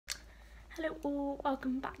Hello all,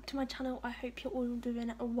 welcome back to my channel. I hope you're all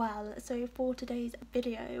doing well. So for today's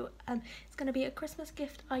video, it's going to be a Christmas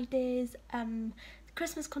gift ideas.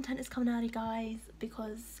 Christmas content is coming early, guys,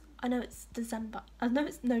 because I know it's December. I know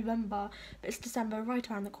it's November, but it's December right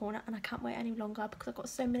around the corner, and I can't wait any longer because I've got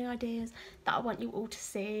so many ideas that I want you all to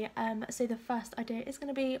see. So the first idea is going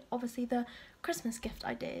to be obviously the Christmas gift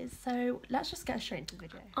ideas. So let's just get straight into the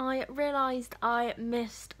video. I realised I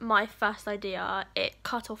missed my first idea. It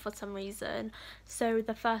cut off for some reason. So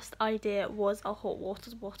the first idea was a hot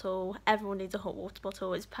water bottle. Everyone needs a hot water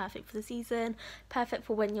bottle. It's perfect for the season, perfect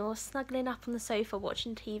for when you're snuggling up on the sofa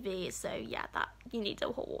watching TV. So yeah, that you need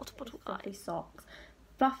a hot water bottle. Fluffy socks.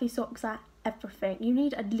 Fluffy socks are everything. You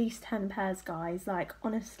need at least 10 pairs, guys. Like,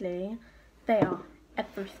 honestly, they are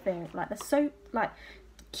everything. Like, they're so like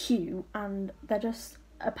cute and they're just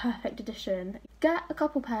a perfect addition. Get a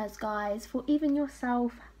couple pairs, guys, for even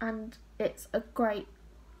yourself, and it's a great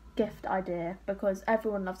gift idea because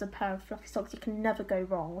everyone loves a pair of fluffy socks. You can never go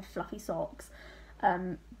wrong with fluffy socks.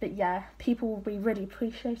 But yeah, people will be really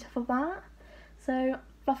appreciative of that. So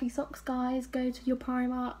fluffy socks, guys, go to your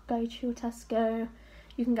Primark, go to your Tesco.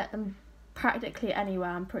 You can get them practically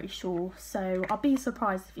anywhere, I'm pretty sure, so I'll be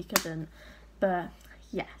surprised if you couldn't. But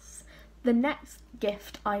yes, the next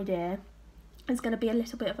gift idea is going to be a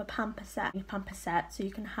little bit of a pamper set. So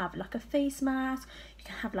you can have like a face mask, you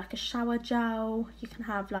can have like a shower gel, you can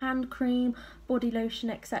have like hand cream, body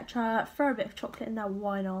lotion, etc. Throw a bit of chocolate in there,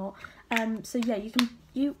 why not? So yeah,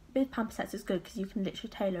 with pamper sets is good because you can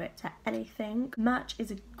literally tailor it to anything. Merch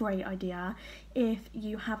is a great idea if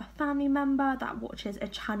you have a family member that watches a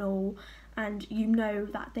channel and you know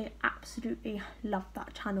that they absolutely love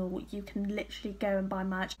that channel. You can literally go and buy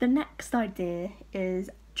merch. The next idea is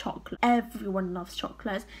chocolate. Everyone loves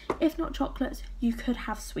chocolates. If not chocolates, you could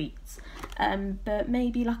have sweets, but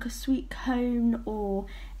maybe like a sweet cone or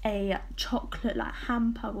a chocolate like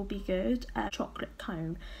hamper will be good. Chocolate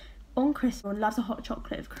cone. On Christmas, everyone loves a hot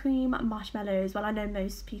chocolate with cream, marshmallows. Well, I know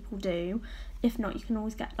most people do. If not, you can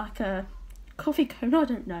always get like a coffee cone, I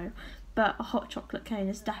don't know. But a hot chocolate cone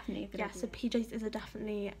is definitely a good idea. So PJs is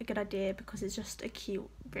definitely a good idea because it's just a cute,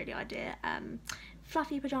 really idea.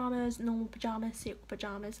 Fluffy pyjamas, normal pyjamas, silk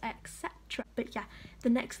pyjamas, etc. But yeah, the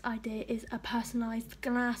next idea is a personalised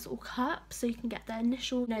glass or cup, so you can get their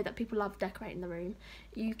initial. Know that people love decorating the room.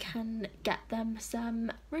 You can get them some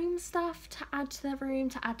room stuff to add to their room,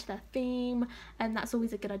 to add to their theme, and that's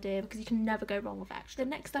always a good idea because you can never go wrong with extra. The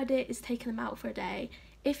next idea is taking them out for a day.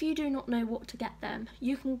 If you do not know what to get them,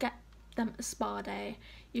 you can get them a spa day,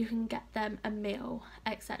 you can get them a meal,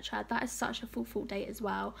 etc. That is such a full day as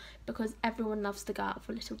well because everyone loves to go out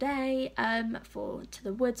for a little day, to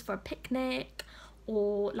the woods for a picnic,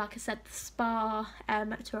 or like I said, the spa,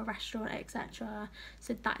 to a restaurant, etc.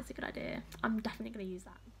 So that is a good idea. I'm definitely going to use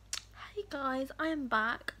that. Hey guys, I am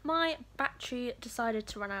back. My battery decided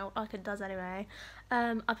to run out like it does anyway.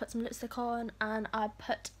 I put some lipstick on and I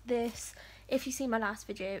put this. If you've seen my last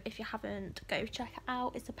video, if you haven't, go check it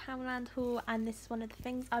out. It's a Poundland haul and this is one of the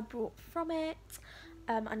things I brought from it.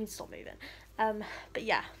 I need to stop moving. But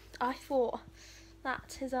yeah, I thought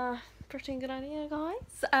that is a pretty good idea,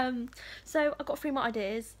 guys. So I've got 3 more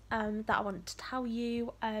ideas that I want to tell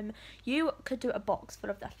you. You could do a box full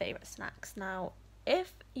of their favourite snacks. Now,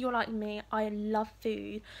 if you're like me, I love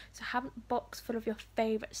food, so having a box full of your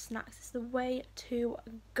favourite snacks is the way to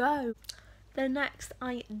go. The next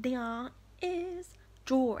idea is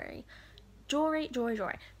jewellery. Jewellery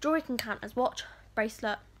can count as watch,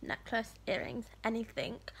 bracelet, necklace, earrings,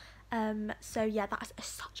 anything. So yeah, that's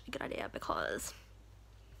such a good idea because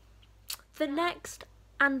the next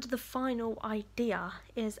and the final idea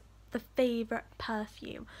is the favourite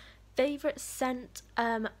perfume, favourite scent,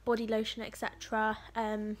 body lotion, etc.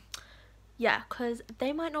 Yeah, because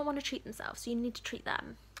they might not want to treat themselves, so you need to treat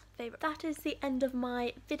them. That is the end of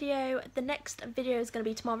my video. The next video is going to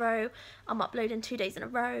be tomorrow. I'm uploading 2 days in a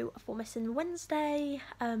row for missing Wednesday.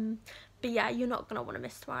 But yeah, you're not going to want to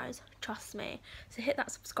miss tomorrow's, trust me. So hit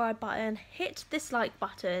that subscribe button, hit this like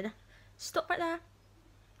button, stop right there.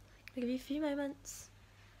 I'll give you a few moments.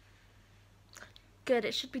 Good,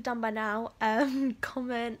 it should be done by now.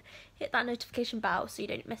 Comment, hit that notification bell so you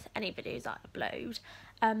don't miss any videos I upload.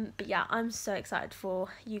 But yeah, I'm so excited for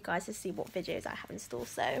you guys to see what videos I have in store.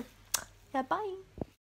 So yeah, bye.